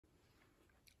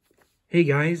Hey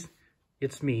guys,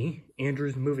 it's me,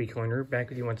 Andrew's Movie Corner, back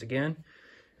with you once again.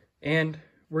 And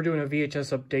we're doing a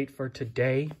VHS update for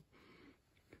today,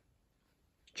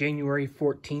 January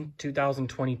 14th,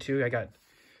 2022. I got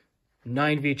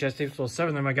 9 VHS tapes, well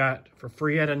 7 of them I got for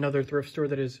free at another thrift store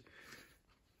that is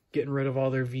getting rid of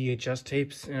all their VHS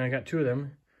tapes. And I got 2 of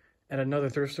them at another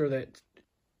thrift store that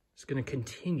is going to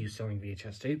continue selling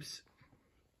VHS tapes.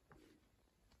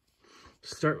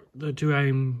 Start the 2 I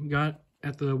got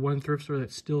at the one thrift store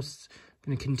that's still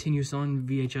going to continue selling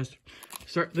VHS.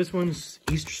 This one's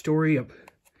Easter Story. Yep,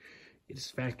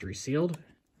 it's factory sealed.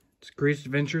 It's Greatest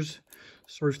Adventures,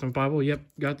 Stories from the Bible. Yep,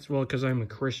 well, because I'm a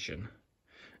Christian,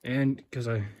 and because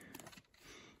I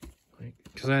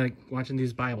like watching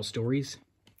these Bible stories.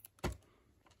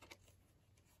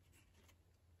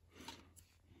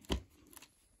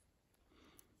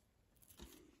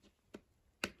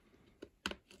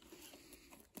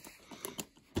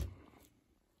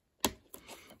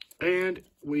 And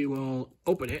we will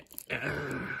open it.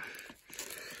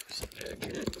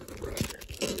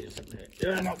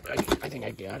 No, I think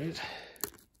I got it.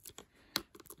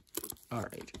 All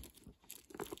right.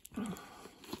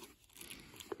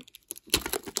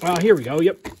 Well, here we go.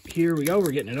 Yep, here we go. We're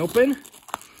getting it open.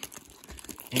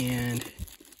 And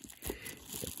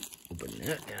open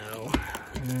that now.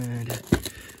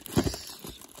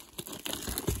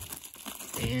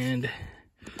 And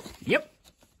yep.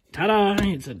 Ta-da!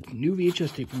 It's a new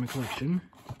VHS tape from my collection.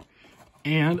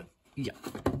 And, yeah,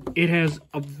 it has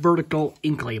a vertical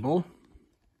ink label.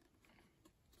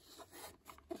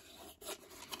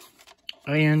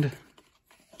 And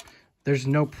there's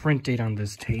no print date on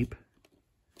this tape.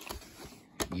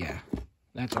 Yeah,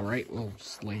 that's alright. We'll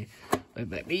just let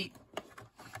that be.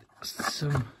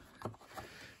 Some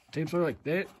tapes are like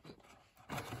that.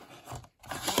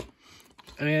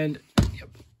 And, yep,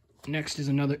 next is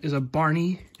a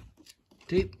Barney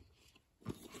tape.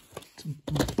 It's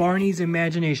Barney's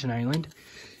Imagination Island.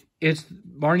 It's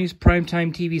Barney's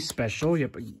primetime TV special.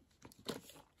 Yep.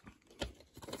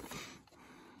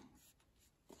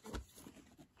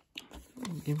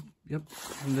 Yep.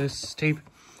 And this tape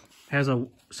has a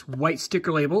white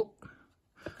sticker label.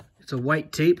 It's a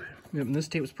white tape. Yep. And this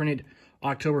tape was printed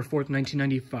October 4th,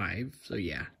 1995. So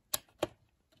yeah.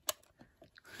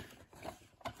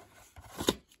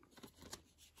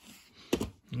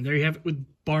 And there you have it with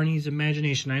Barney's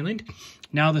Imagination Island.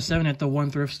 Now the 7 at the one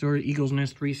thrift store, Eagle's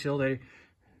Nest resale,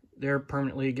 they're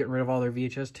permanently getting rid of all their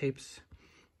VHS tapes,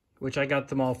 which I got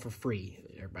them all for free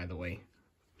there, by the way.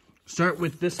 Start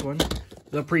with this one,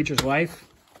 The Preacher's Wife.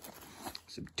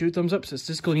 So 2 thumbs up, says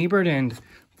Siskel and Ebert, and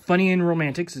Funny and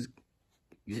Romantics is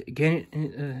the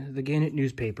Gannett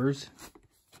newspapers.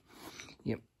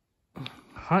 Yep.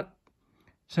 Hot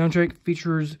soundtrack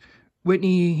features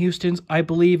Whitney Houston's I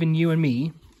Believe in You and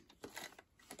Me.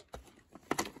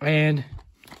 And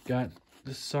got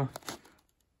this song,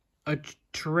 A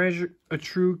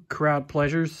True Crowd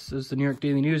Pleasures, says the New York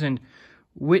Daily News, and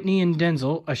Whitney and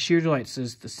Denzel, A Sheer Delight,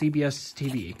 says the CBS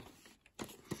TV.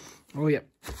 Oh, yeah.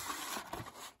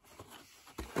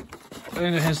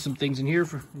 And it has some things in here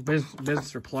for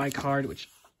business reply card, which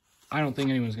I don't think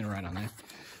anyone's going to write on that.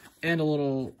 And a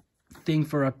little thing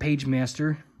for a page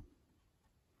master.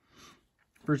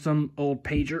 For some old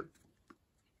pager,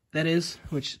 that is,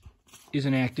 which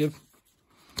isn't active.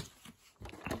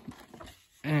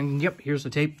 And yep, here's the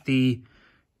tape, the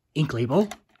ink label.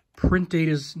 Print date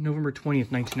is November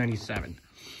 20th, 1997.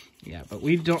 Yeah, but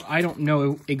I don't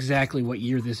know exactly what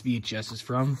year this VHS is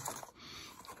from.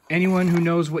 Anyone who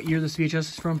knows what year this VHS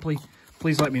is from,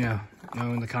 please let me know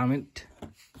in the comment.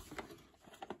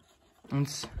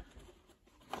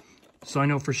 So I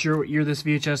know for sure what year this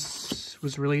VHS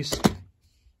was released.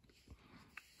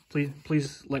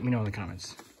 Please let me know in the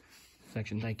comments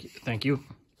section. Thank you.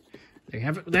 There you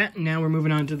have it with that. Now we're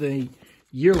moving on to the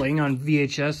yearling on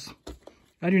VHS.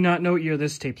 I do not know what year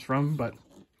this tape's from, but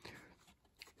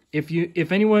if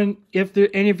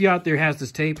any of you out there has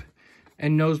this tape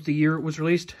and knows the year it was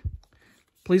released,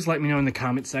 please let me know in the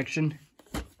comment section.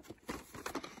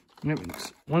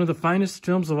 One of the finest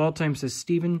films of all time, says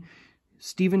Stephen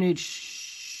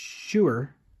H.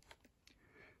 Schuer.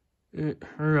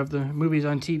 Or of the movies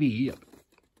on TV. Yep.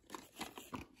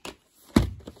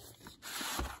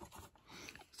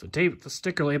 So tape, the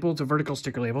sticker label, it's a vertical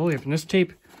sticker label. In this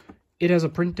tape, it has a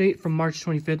print date from March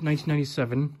 25th,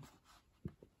 1997.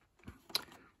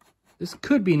 This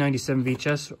could be 97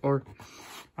 VHS, or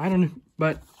I don't know,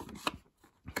 but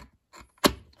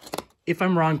if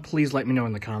I'm wrong, please let me know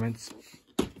in the comments.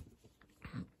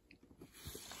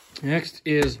 Next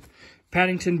is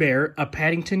Paddington Bear, A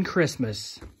Paddington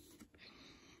Christmas.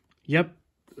 Yep,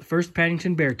 the first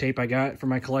Paddington Bear tape I got for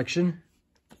my collection.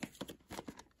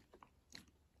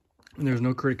 And there's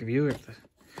no critic review if the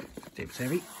tape's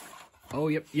heavy. Oh,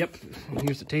 yep.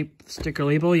 Here's the tape sticker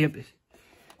label. Yep.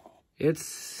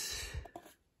 It's...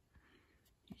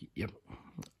 Yep.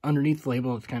 Underneath the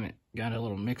label, it's kind of got a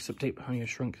little mix-up tape. Honey, I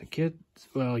Shrunk the Kids.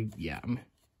 Well, yeah.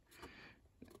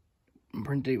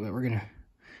 Print date.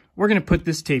 We're gonna put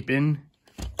this tape in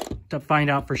to find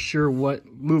out for sure what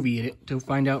movie to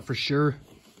find out for sure.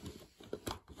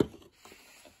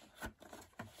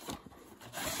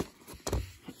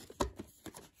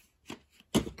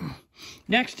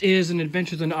 Next is an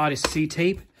Adventures in Odyssey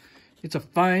tape. It's a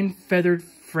Fine Feathered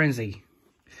Frenzy.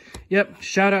 Yep,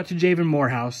 shout out to Javen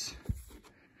Morehouse.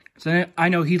 So I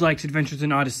know he likes Adventures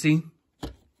in Odyssey.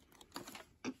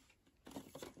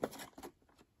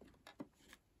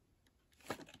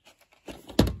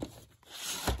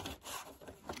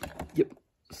 Yep,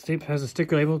 this tape has a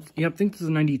sticker label. Yep, I think this is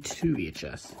a 92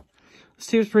 VHS. This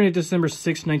tape was printed December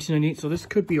 6, 1998, so this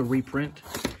could be a reprint.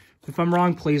 If I'm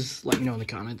wrong, please let me know in the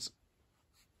comments.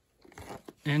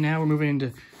 And now we're moving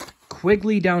into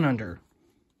Quigley Down Under.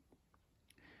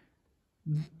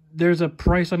 There's a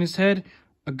price on his head,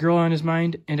 a girl on his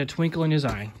mind, and a twinkle in his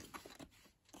eye.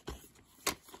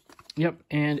 Yep,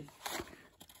 and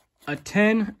a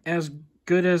 10 as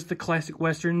good as the classic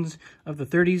westerns of the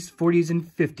 30s, 40s,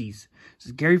 and 50s. This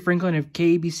is Gary Franklin of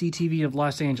KABC TV of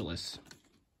Los Angeles.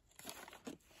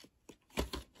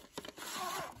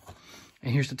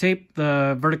 And here's the tape,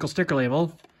 the vertical sticker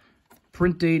label.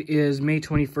 Print date is May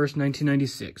 21st,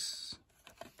 1996.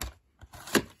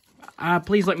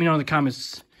 Please let me know in the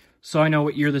comments so I know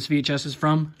what year this VHS is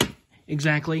from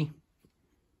exactly.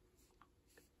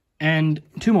 And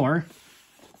two more.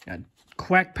 Got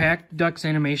Quack Pack Ducks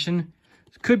Animation.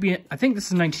 Could be, I think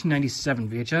this is 1997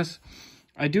 VHS.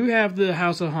 I do have the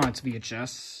House of Haunts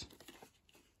VHS.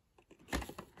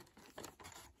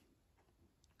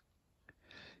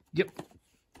 Yep.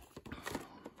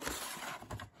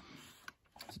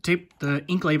 Tape, the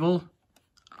ink label.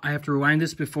 I have to rewind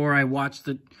this before I watch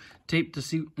the tape to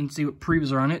see what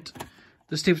previews are on it.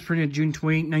 This tape's printed June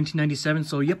 20, 1997,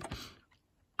 so yep.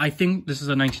 I think this is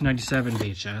a 1997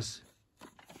 VHS.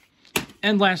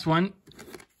 And last one.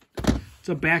 It's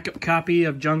a backup copy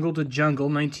of Jungle to Jungle,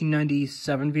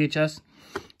 1997 VHS.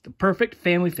 The perfect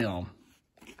family film.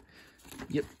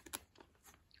 Yep.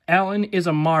 Alan is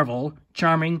a marvel,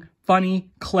 charming,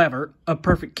 funny, clever, a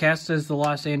perfect cast, says the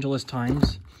Los Angeles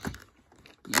Times.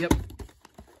 Yep.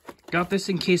 Got this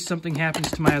in case something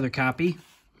happens to my other copy.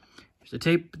 Here's the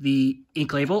tape, the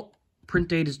ink label. Print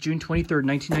date is June 23rd,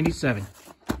 1997.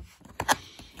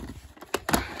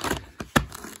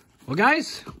 Well,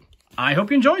 guys, I hope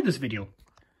you enjoyed this video.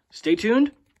 Stay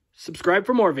tuned, subscribe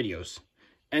for more videos,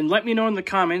 and let me know in the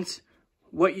comments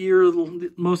what year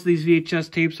most of these VHS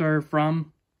tapes are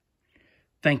from.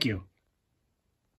 Thank you.